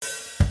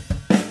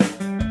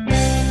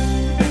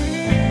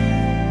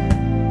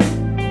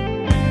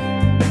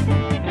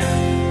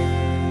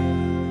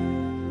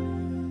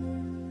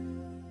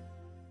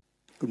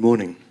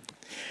morning.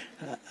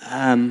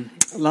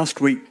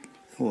 Last week,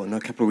 or no, a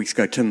couple of weeks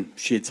ago, Tim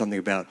shared something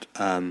about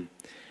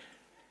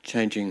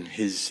changing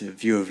his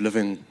view of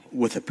living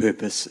with a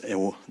purpose,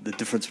 or the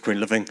difference between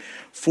living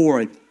for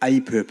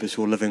a purpose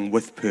or living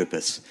with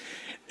purpose.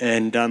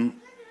 And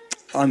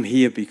I'm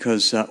here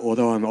because,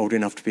 although I'm old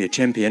enough to be a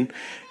champion,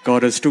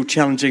 God is still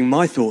challenging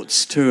my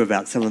thoughts too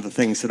about some of the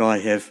things that I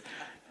have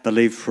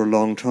believed for a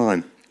long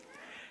time.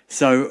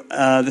 So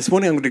this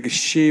morning I'm going to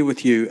share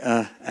with you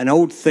an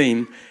old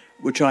theme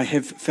which I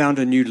have found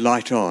a new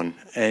light on,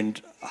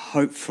 and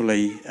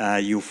hopefully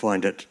you'll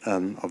find it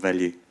of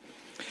value.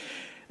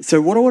 So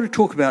what I want to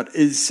talk about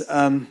is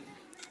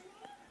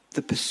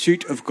the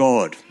pursuit of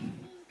God.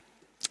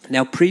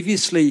 Now,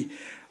 previously,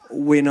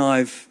 when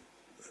I've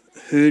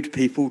heard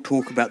people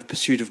talk about the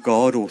pursuit of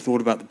God or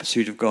thought about the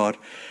pursuit of God,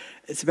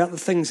 it's about the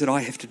things that I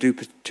have to do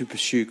to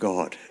pursue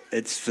God.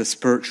 It's the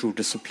spiritual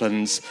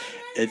disciplines,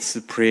 it's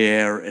the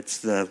prayer, it's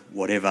the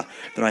whatever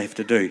that I have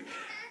to do.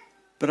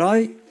 But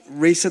I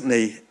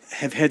recently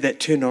have had that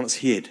turned on its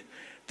head.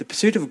 The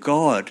pursuit of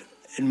God,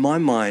 in my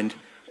mind,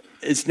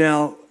 is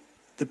now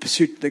the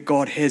pursuit that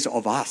God has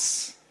of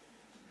us.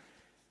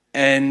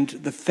 And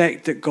the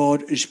fact that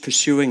God is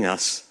pursuing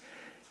us,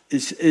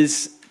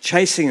 is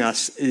chasing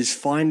us, is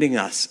finding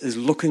us, is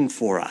looking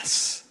for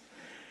us.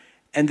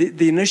 And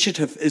the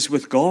initiative is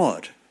with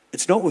God.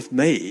 It's not with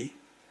me.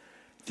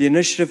 The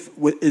initiative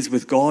is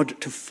with God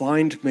to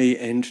find me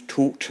and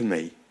talk to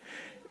me.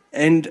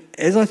 And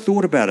as I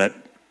thought about it,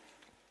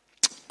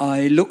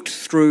 I looked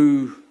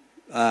through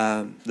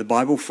the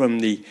Bible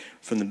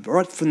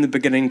right from the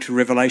beginning to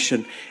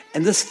Revelation,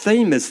 and this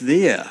theme is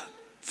there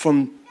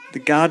from the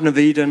Garden of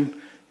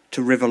Eden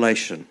to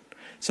Revelation.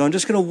 So I'm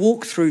just going to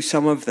walk through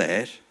some of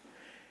that,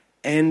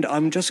 and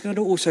I'm just going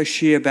to also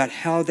share about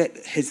how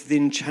that has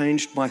then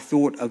changed my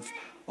thought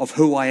of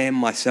who I am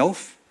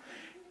myself,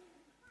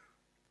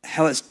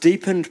 how it's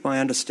deepened my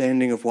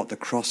understanding of what the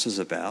cross is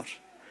about,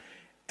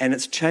 and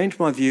it's changed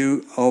my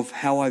view of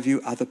how I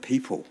view other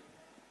people.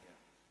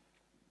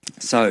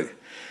 So,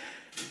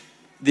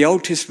 the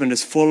Old Testament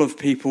is full of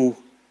people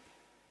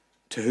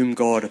to whom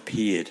God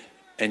appeared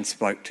and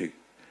spoke to,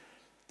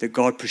 that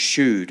God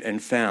pursued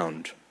and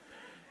found.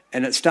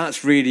 And it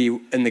starts really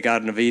in the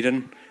Garden of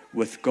Eden,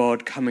 with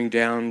God coming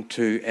down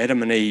to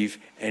Adam and Eve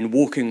and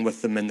walking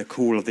with them in the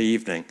cool of the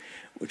evening,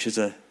 which is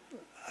a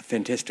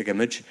fantastic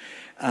image.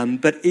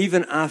 But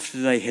even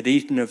after they had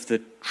eaten of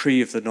the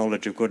tree of the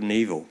knowledge of good and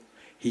evil,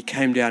 he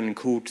came down and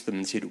called to them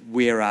and said,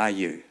 "Where are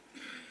you?"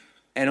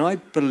 And I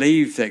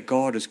believe that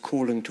God is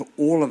calling to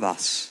all of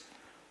us,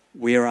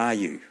 "Where are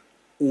you?"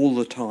 all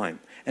the time.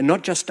 And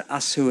not just to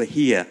us who are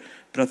here,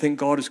 but I think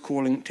God is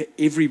calling to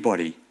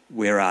everybody,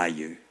 "Where are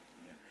you?"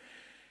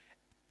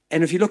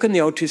 And if you look in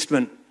the Old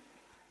Testament,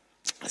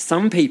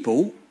 some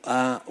people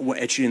were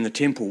actually in the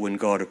temple when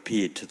God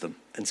appeared to them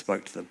and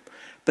spoke to them.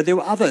 But there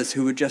were others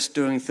who were just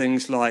doing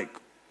things like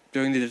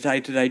doing their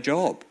day-to-day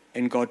job,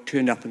 and God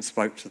turned up and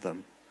spoke to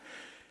them.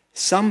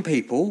 Some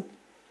people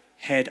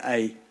had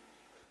a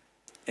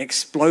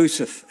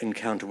explosive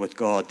encounter with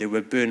God. There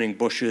were burning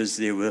bushes,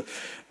 there were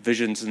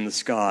visions in the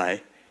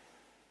sky.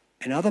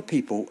 And other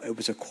people, it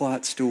was a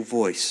quiet, still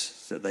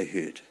voice that they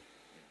heard.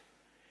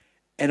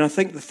 And I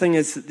think the thing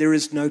is that there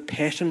is no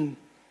pattern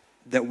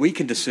that we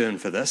can discern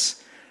for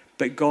this,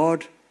 but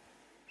God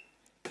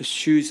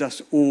pursues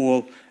us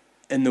all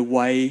in the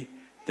way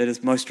that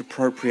is most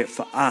appropriate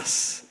for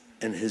us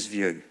in his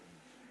view.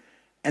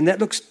 And that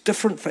looks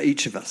different for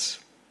each of us.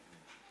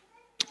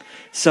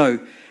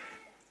 So,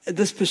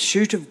 this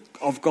pursuit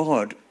of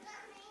God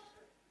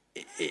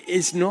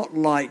is not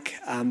like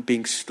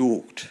being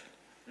stalked.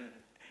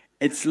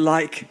 It's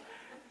like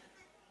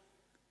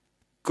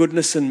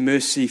goodness and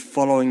mercy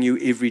following you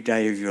every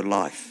day of your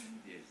life,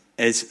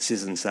 as it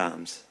says in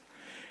Psalms.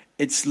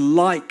 It's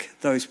like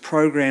those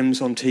programs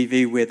on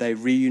TV where they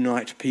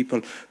reunite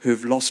people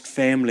who've lost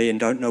family and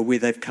don't know where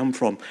they've come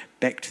from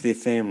back to their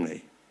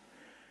family.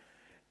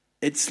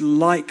 It's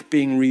like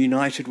being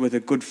reunited with a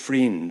good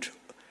friend.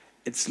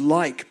 It's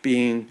like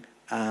being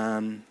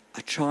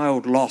a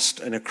child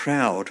lost in a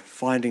crowd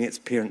finding its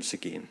parents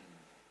again.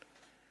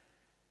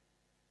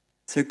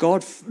 So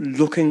God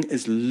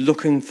is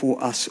looking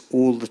for us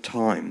all the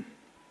time.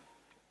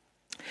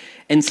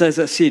 And so, as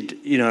I said,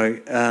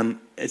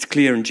 it's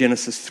clear in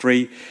Genesis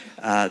 3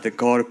 that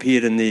God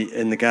appeared in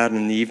the garden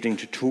in the evening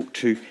to talk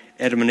to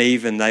Adam and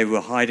Eve, and they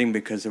were hiding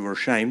because they were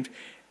ashamed,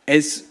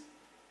 as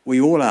we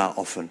all are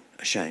often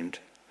ashamed.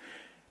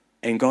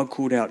 And God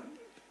called out,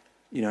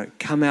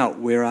 "Come out,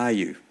 where are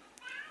you?"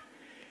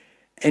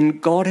 And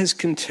God has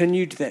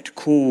continued that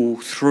call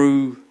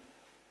through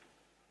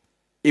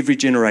every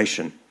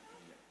generation.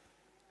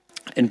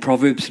 In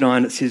Proverbs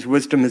 9 it says,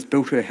 "Wisdom has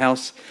built her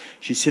house,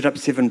 she set up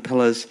 7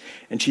 pillars,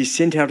 and she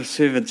sent out her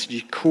servants, and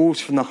she calls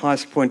from the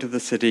highest point of the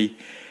city,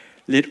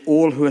 let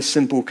all who are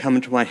simple come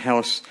into my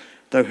house,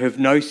 for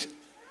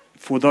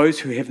those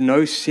who have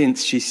no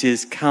sense," she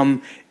says,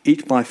 "come,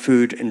 eat my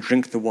food and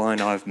drink the wine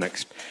I've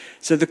mixed."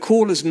 So the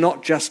call is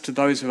not just to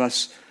those of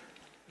us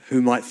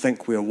who might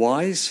think we're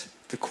wise,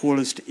 the call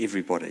is to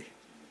everybody.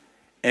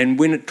 And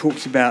when it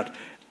talks about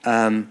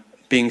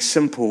being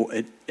simple,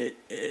 it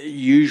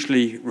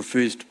usually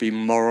refers to be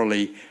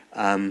morally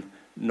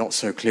not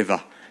so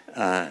clever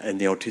in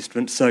the Old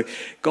Testament. So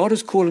God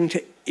is calling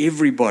to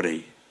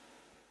everybody.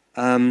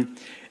 The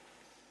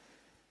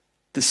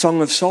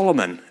Song of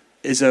Solomon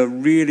is a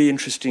really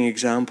interesting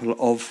example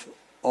of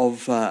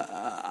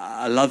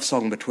a love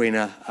song between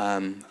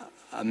a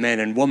man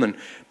and woman,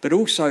 but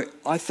also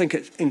I think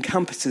it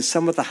encompasses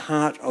some of the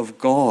heart of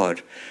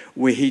God,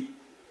 where he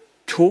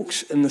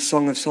talks in the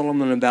Song of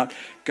Solomon about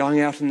going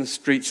out in the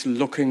streets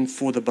looking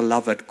for the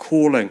beloved,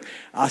 calling,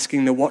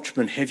 asking the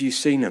watchman, have you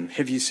seen him?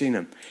 Have you seen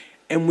him?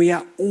 And we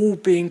are all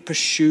being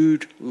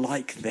pursued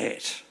like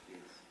that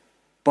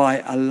by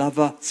a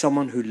lover,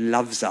 someone who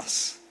loves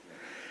us.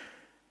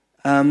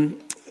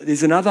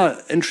 There's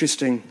another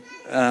interesting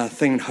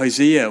thing in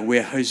Hosea,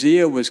 where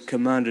Hosea was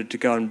commanded to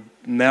go and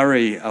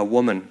marry a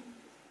woman.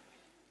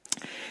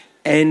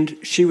 And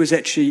she was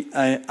actually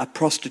a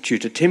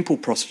prostitute, a temple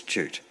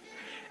prostitute.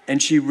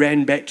 And she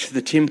ran back to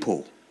the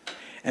temple.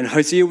 And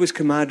Hosea was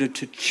commanded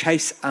to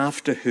chase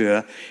after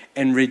her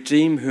and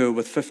redeem her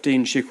with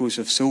 15 shekels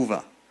of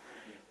silver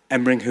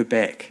and bring her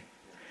back.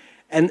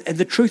 And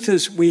the truth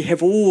is, we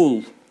have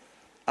all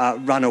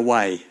run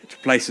away to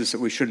places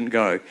that we shouldn't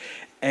go.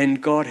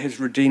 And God has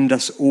redeemed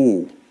us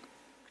all.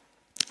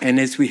 And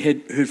as we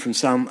heard from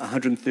Psalm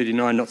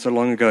 139 not so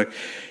long ago,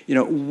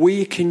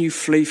 where can you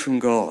flee from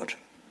God?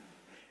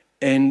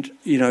 And,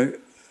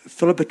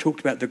 Philippa talked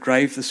about the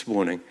grave this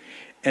morning.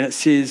 And it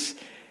says,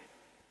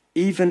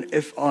 even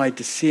if I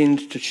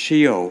descend to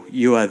Sheol,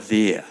 you are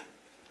there.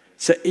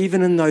 So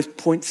even in those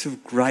points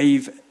of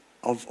grave,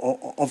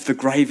 of the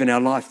grave in our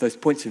life, those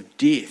points of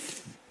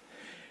death,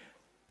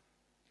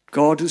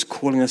 God is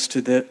calling us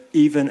to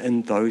even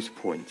in those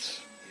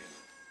points.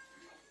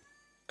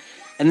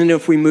 And then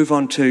if we move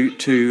on to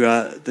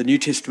the New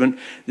Testament,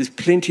 there's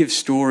plenty of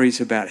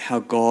stories about how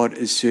God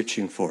is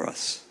searching for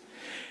us.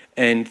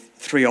 And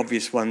three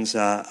obvious ones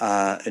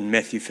are in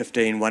Matthew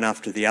 15, one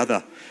after the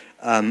other,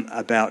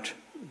 about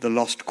the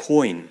lost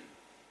coin.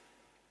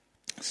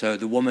 So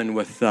the woman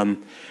with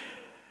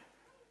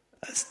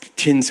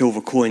 10 silver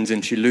coins,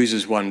 and she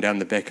loses one down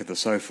the back of the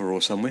sofa or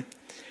somewhere,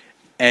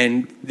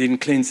 and then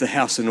cleans the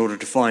house in order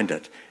to find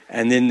it.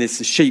 And then there's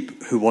the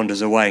sheep who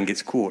wanders away and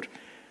gets caught.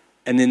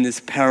 And then there's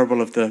the parable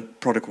of the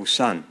prodigal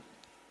son.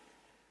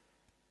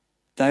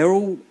 They are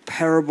all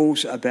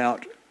parables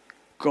about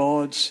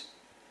God's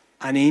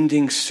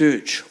unending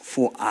search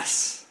for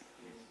us.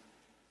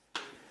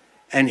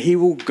 And he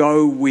will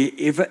go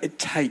wherever it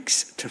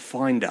takes to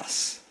find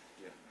us.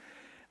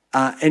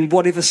 And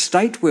whatever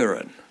state we're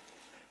in.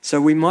 So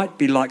we might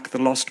be like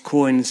the lost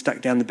coin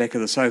stuck down the back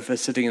of the sofa,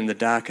 sitting in the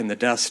dark and the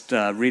dust,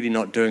 really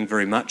not doing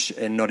very much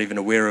and not even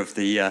aware of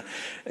the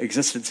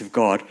existence of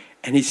God.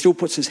 And he still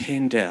puts his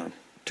hand down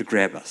to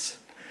grab us.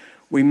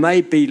 We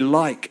may be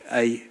like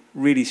a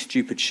really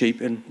stupid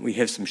sheep, and we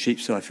have some sheep,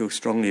 so I feel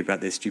strongly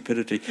about their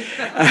stupidity.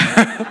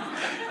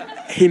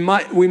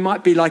 We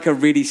might be like a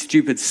really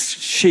stupid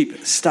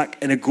sheep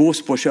stuck in a gorse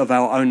bush of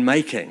our own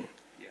making.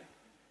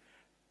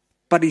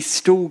 But he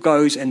still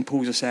goes and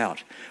pulls us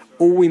out.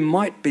 Or we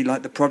might be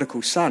like the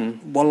prodigal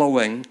son,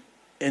 wallowing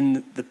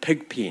in the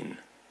pig pen.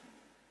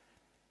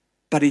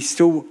 But he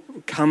still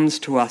comes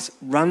to us,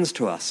 runs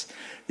to us.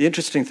 The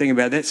interesting thing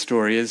about that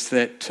story is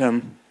that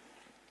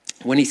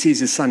when he sees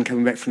his son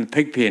coming back from the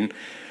pig pen,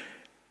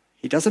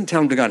 he doesn't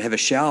tell him to go and have a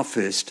shower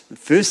first. The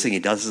first thing he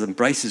does is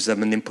embraces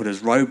him and then put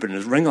his robe and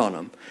his ring on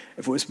him.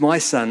 If it was my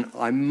son,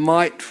 I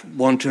might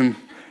want him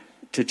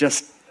to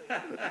just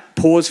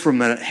pause for a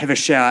minute, have a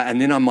shower, and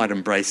then I might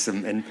embrace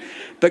him.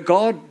 But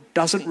God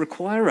doesn't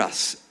require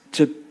us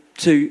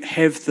to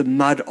have the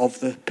mud of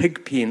the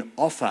pig pen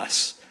off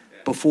us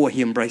before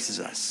he embraces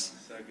us.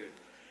 So good.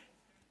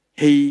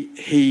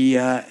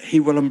 He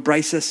will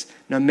embrace us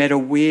no matter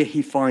where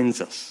he finds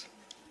us.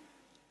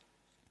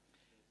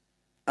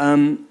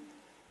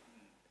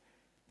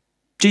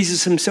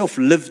 Jesus himself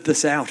lived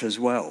this out as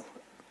well.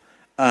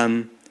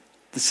 The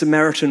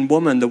Samaritan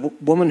woman, the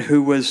woman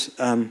who was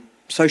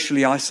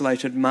socially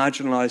isolated,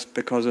 marginalised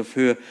because of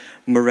her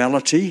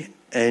morality,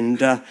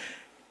 and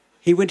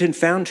he went and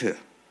found her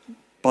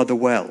by the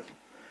well.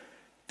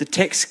 The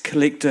tax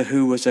collector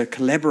who was a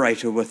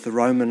collaborator with the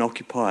Roman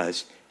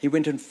occupiers, he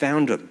went and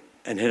found him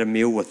and had a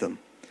meal with them.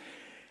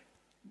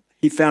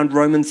 He found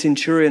Roman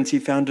centurions, he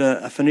found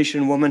a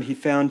Phoenician woman, he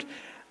found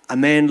a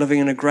man living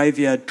in a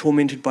graveyard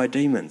tormented by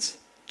demons.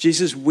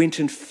 Jesus went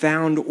and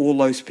found all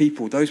those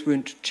people. Those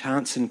weren't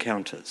chance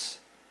encounters.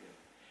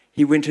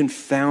 He went and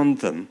found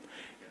them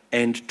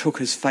and took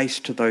his face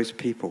to those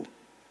people.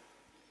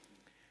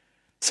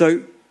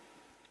 So,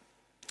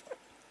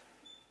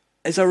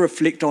 as I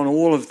reflect on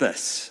all of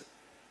this,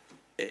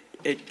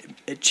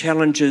 it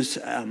challenges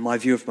my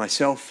view of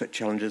myself, it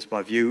challenges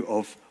my view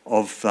of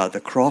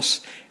the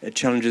cross, it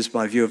challenges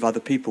my view of other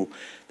people.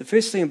 The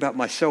first thing about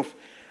myself,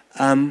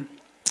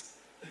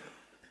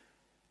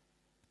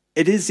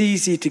 it is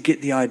easy to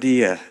get the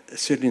idea,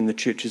 certainly in the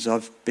churches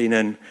I've been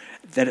in,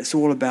 that it's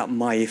all about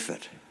my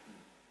effort.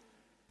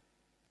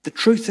 The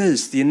truth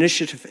is, the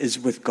initiative is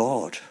with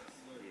God.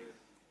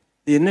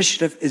 The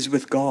initiative is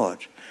with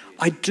God.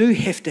 I do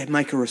have to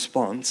make a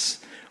response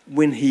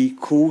when he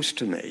calls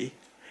to me,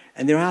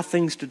 and there are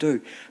things to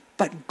do.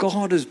 But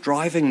God is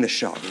driving the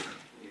show.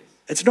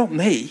 It's not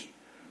me.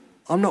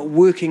 I'm not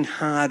working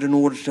hard in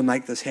order to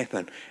make this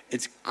happen.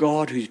 It's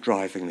God who's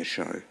driving the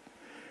show.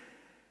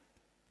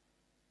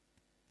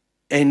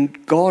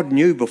 And God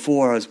knew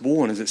before I was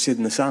born, as it said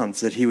in the Psalms,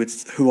 that he would,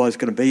 who I was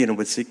going to be and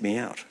would seek me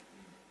out.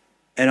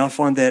 And I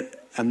find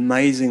that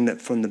amazing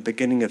that from the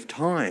beginning of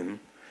time,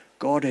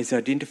 God has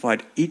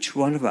identified each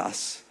one of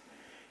us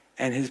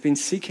and has been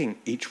seeking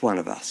each one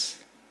of us.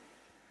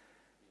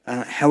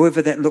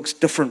 However, that looks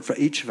different for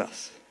each of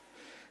us.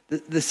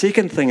 The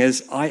second thing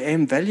is, I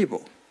am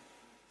valuable.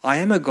 I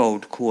am a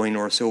gold coin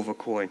or a silver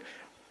coin.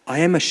 I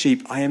am a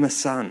sheep. I am a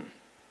son.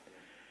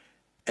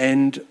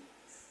 And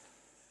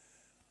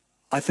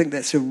I think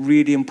that's a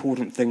really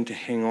important thing to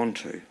hang on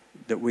to,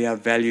 that we are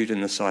valued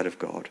in the sight of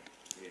God.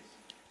 Yes.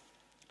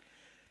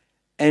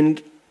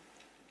 And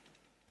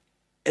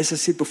as I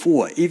said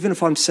before, even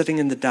if I'm sitting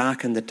in the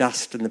dark and the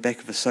dust in the back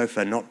of a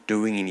sofa not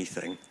doing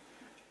anything,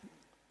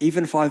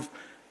 even if I've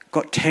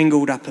got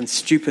tangled up in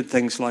stupid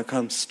things like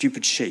I'm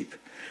stupid sheep,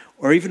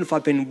 or even if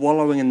I've been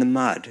wallowing in the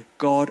mud,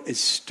 God is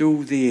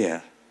still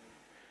there,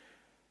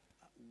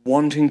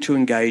 wanting to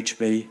engage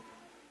me,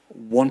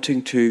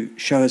 wanting to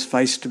show his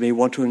face to me,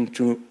 wanting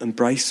to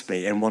embrace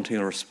me, and wanting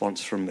a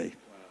response from me.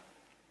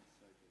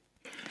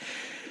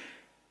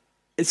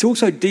 It's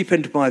also deep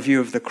into my view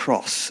of the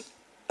cross.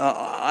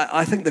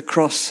 I think the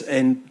cross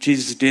and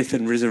Jesus' death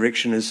and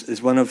resurrection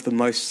is one of the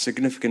most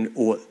significant,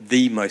 or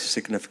the most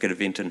significant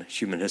event in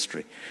human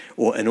history,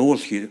 or in all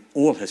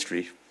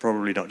history,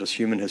 probably not just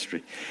human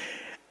history.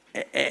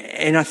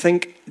 And I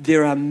think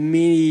there are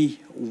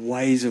many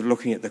ways of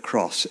looking at the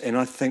cross, and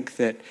I think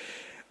that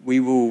we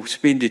will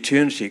spend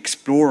eternity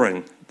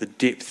exploring the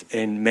depth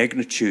and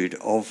magnitude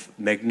of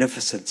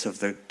magnificence of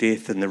the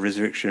death and the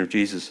resurrection of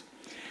Jesus.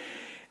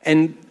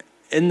 And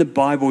in the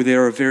Bible,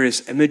 there are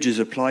various images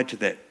applied to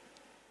that.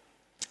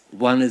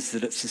 One is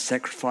that it's a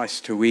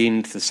sacrifice to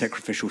end the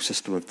sacrificial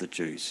system of the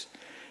Jews.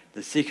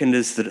 The second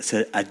is that it's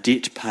a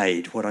debt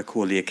paid, what I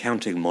call the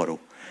accounting model.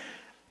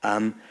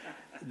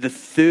 The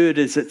third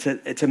is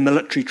it's a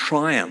military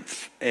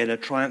triumph, and a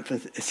triumph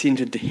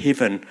ascended to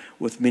heaven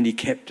with many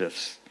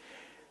captives,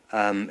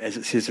 as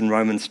it says in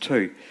Romans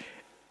 2.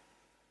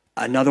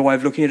 Another way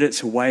of looking at it,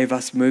 it's a way of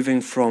us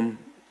moving from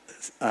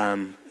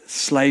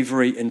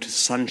slavery into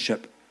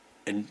sonship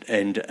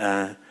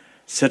and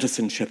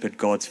citizenship in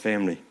God's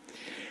family.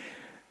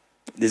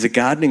 There's a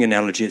gardening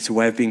analogy. It's a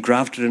way of being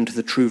grafted into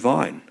the true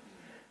vine.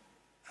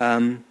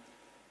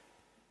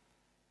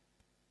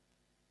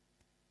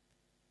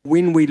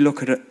 When we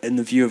look at it in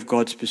the view of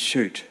God's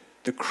pursuit,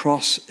 the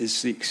cross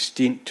is the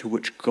extent to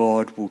which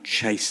God will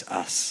chase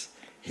us.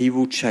 He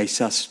will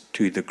chase us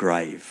to the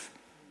grave.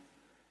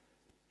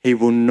 He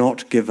will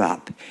not give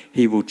up.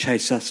 He will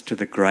chase us to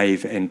the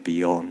grave and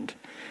beyond.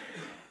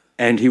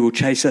 And he will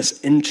chase us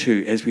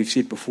into, as we've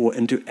said before,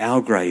 into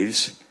our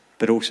graves,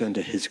 but also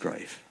into his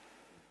grave.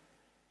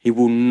 He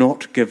will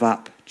not give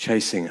up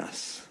chasing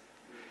us.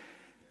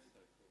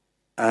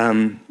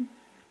 There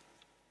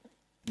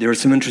are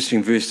some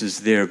interesting verses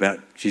there about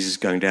Jesus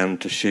going down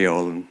to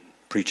Sheol and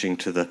preaching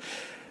to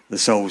the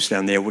souls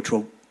down there, which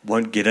I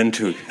won't get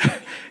into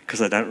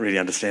because I don't really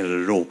understand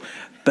it at all.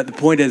 But the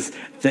point is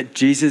that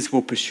Jesus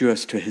will pursue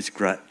us to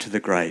the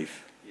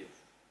grave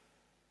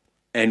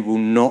and will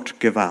not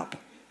give up.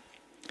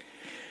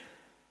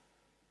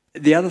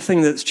 The other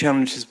thing that's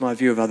challenged is my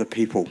view of other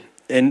people.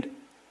 And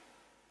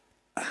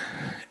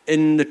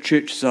in the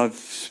churches I've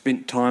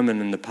spent time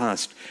in the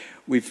past,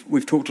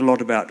 we've talked a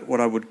lot about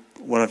what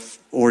I've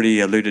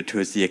already alluded to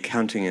as the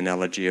accounting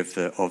analogy of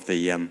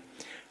the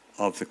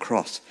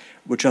cross,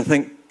 which I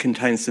think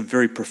contains some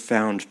very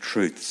profound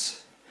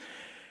truths.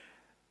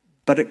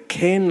 But it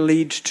can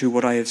lead to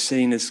what I have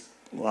seen as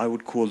what I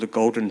would call the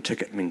golden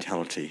ticket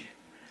mentality,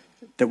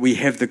 that we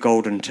have the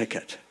golden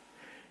ticket.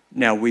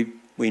 Now, we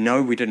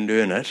know we didn't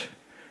earn it,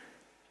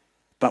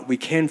 but we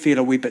can feel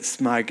a wee bit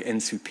smug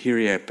and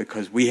superior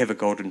because we have a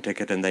golden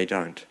ticket and they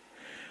don't.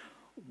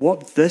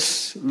 What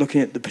this,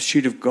 looking at the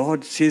pursuit of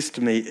God, says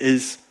to me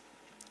is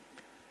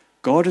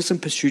God is in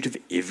pursuit of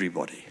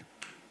everybody.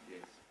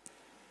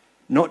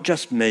 Not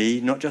just me,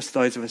 not just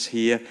those of us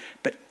here,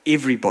 but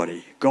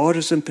everybody. God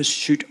is in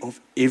pursuit of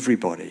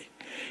everybody.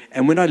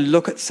 And when I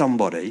look at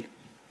somebody,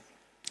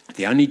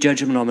 the only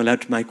judgment I'm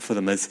allowed to make for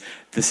them is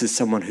this is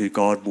someone who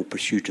God will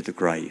pursue to the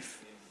grave.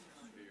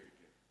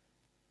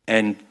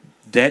 And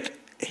that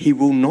he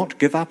will not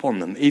give up on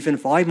them, even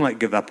if I might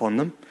give up on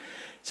them.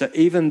 So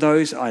even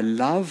those I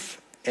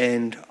love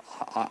and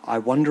I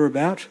wonder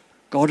about,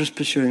 God is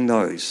pursuing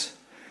those.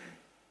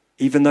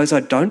 Even those I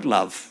don't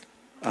love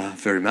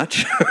very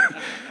much,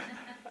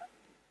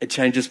 it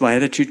changes my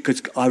attitude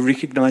because I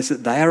recognise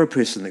that they are a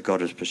person that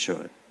God is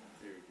pursuing,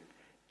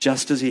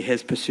 just as he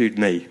has pursued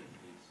me.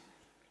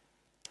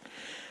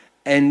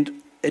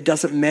 And it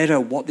doesn't matter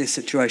what their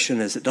situation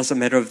is. It doesn't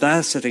matter if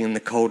they're sitting in the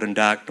cold and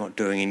dark not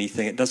doing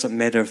anything. It doesn't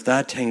matter if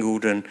they're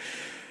tangled in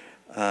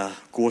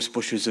gorse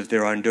bushes of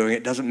their own doing.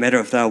 It doesn't matter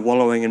if they're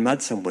wallowing in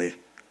mud somewhere.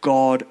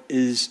 God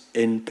is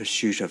in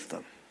pursuit of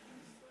them.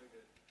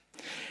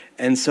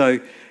 And so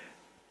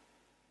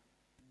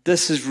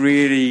this has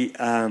really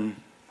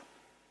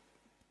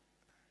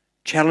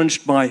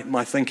challenged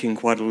my thinking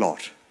quite a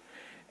lot.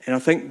 And I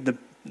think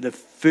the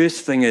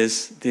first thing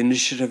is the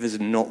initiative is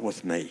not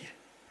with me.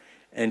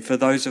 And for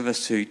those of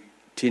us who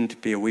tend to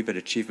be a wee bit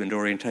achievement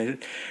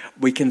orientated,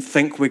 we can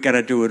think we're going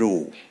to do it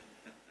all.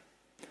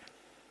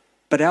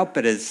 But our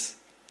bit is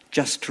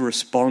just to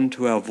respond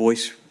to our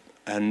voice,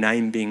 our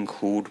name being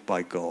called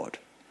by God.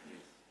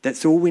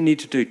 That's all we need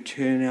to do,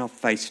 turn our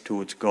face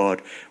towards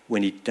God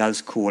when he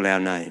does call our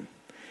name.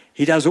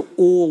 He does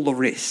all the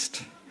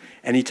rest,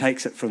 and he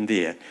takes it from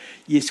there.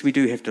 Yes, we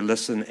do have to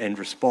listen and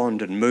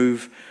respond and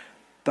move,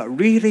 but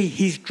really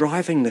he's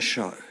driving the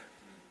show.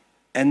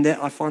 And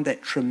I find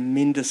that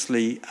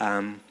tremendously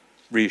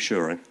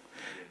reassuring,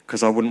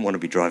 because I wouldn't want to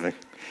be driving.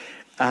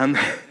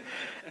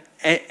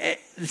 The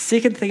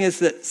second thing is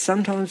that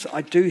sometimes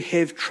I do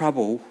have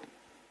trouble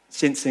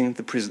sensing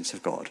the presence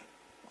of God.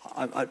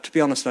 To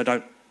be honest, I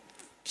don't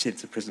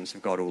sense the presence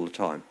of God all the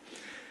time.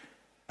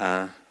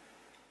 But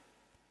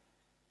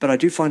I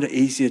do find it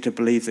easier to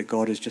believe that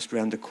God is just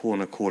around the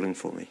corner calling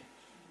for me.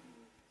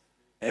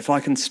 If I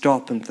can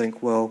stop and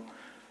think, well,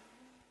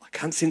 I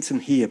can't sense him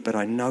here, but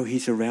I know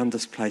he's around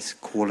this place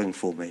calling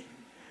for me,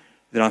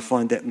 then I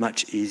find that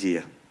much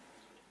easier.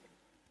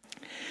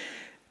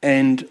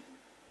 And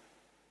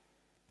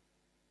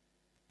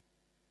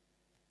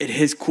it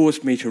has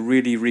caused me to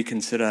really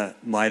reconsider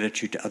my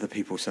attitude to other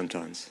people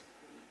sometimes,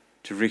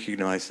 to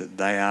recognise that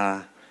they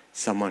are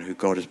someone who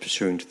God is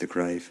pursuing to the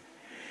grave.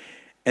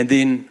 And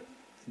then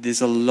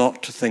there's a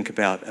lot to think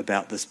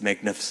about this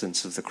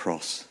magnificence of the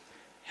cross,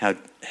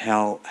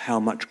 how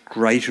much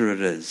greater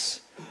it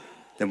is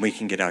than we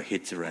can get our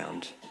heads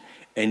around.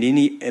 And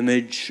any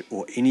image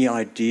or any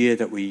idea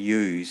that we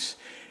use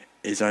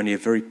is only a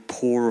very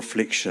poor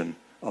reflection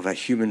of our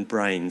human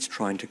brains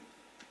trying to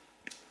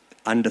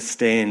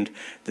understand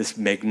this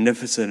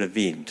magnificent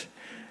event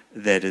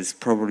that is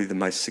probably the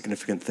most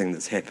significant thing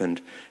that's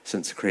happened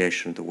since the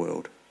creation of the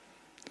world.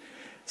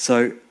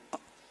 So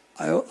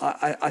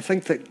I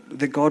think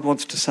that God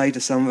wants to say to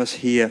some of us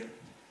here,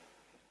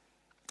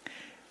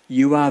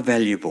 you are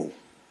valuable,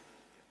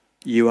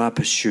 you are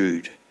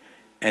pursued,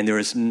 and there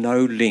is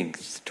no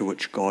length to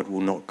which God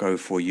will not go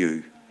for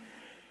you.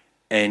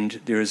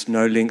 And there is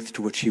no length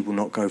to which he will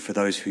not go for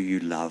those who you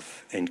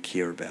love and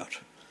care about.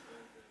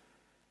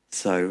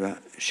 So,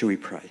 shall we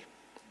pray?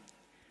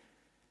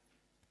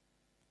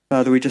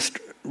 Father, we just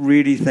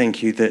really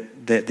thank you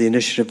that the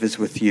initiative is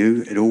with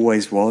you. It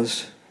always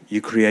was. You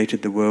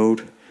created the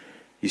world.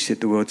 You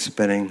set the world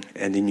spinning,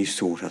 and then you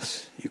sought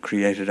us. You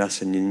created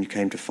us, and then you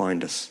came to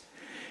find us.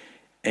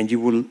 And you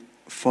will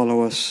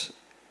follow us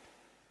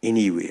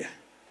anywhere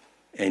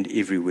and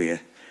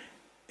everywhere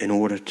in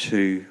order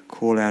to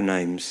call our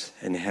names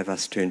and have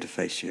us turn to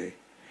face you.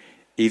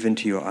 Even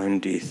to your own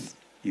death,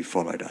 you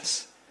followed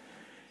us.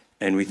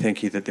 And we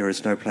thank you that there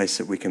is no place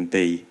that we can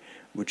be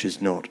which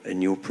is not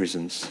in your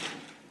presence,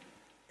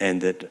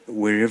 and that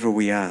wherever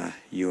we are,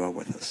 you are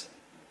with us.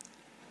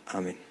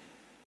 Amen.